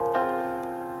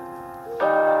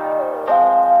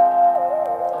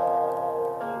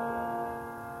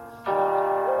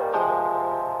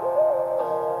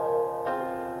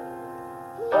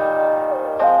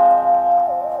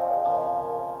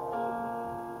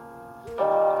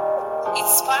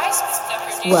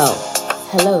Well,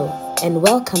 hello and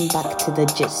welcome back to The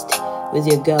Gist with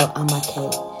your girl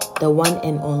Amake, the one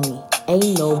and only.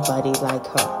 Ain't nobody like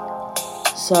her.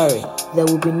 Sorry, there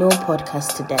will be no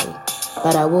podcast today,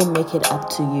 but I will make it up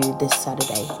to you this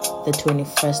Saturday, the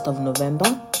 21st of November,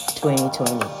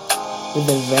 2020, with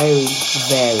a very,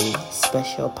 very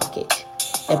special package.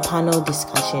 A panel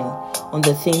discussion on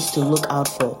the things to look out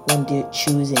for when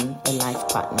choosing a life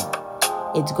partner.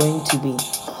 It's going to be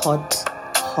hot.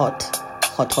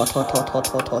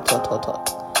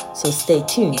 So stay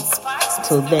tuned.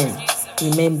 Till then,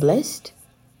 remain blessed,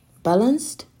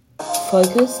 balanced,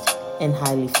 focused, and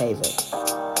highly favored.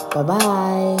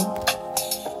 Bye-bye.